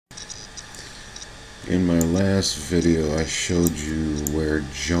In my last video, I showed you where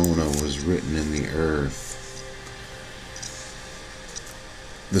Jonah was written in the earth.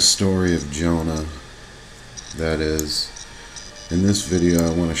 The story of Jonah, that is. In this video,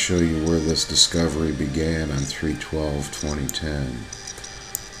 I want to show you where this discovery began on 3/12/2010.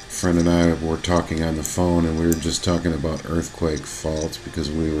 A friend and I were talking on the phone, and we were just talking about earthquake faults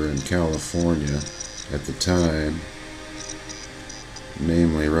because we were in California at the time.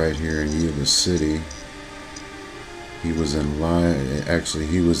 Namely right here in Yuba City. He was in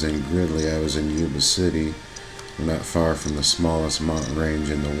he was in Gridley. I was in Yuba City. We're not far from the smallest mountain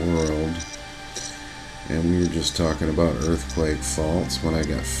range in the world. And we were just talking about earthquake faults when I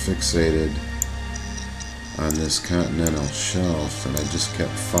got fixated on this continental shelf, and I just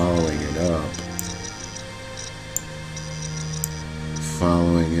kept following it up.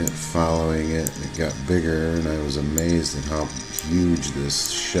 Following it, and it got bigger, and I was amazed at how huge this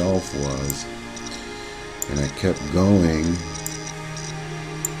shelf was. And I kept going,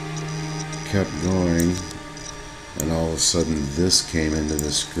 and all of a sudden this came into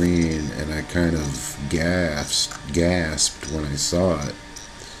the screen, and I kind of gasped when I saw it.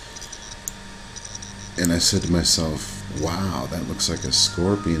 And I said to myself, wow, that looks like a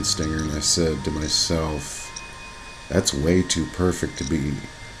scorpion stinger. And I said to myself, that's way too perfect to be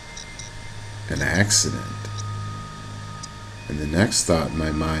an accident. And the next thought in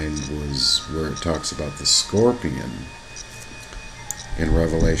my mind was where it talks about the scorpion in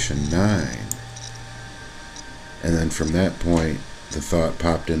Revelation 9. And then from that point, the thought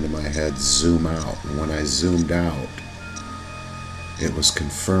popped into my head, zoom out. And when I zoomed out, it was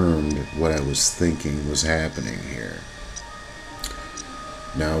confirmed what I was thinking was happening here.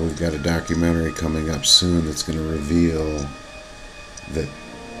 Now we've got a documentary coming up soon that's going to reveal that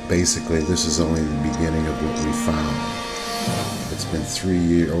basically this is only the beginning of what we found. It's been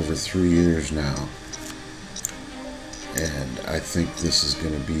over 3 years now, and I think this is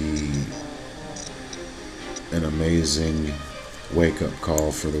going to be an amazing wake-up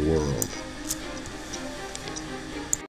call for the world.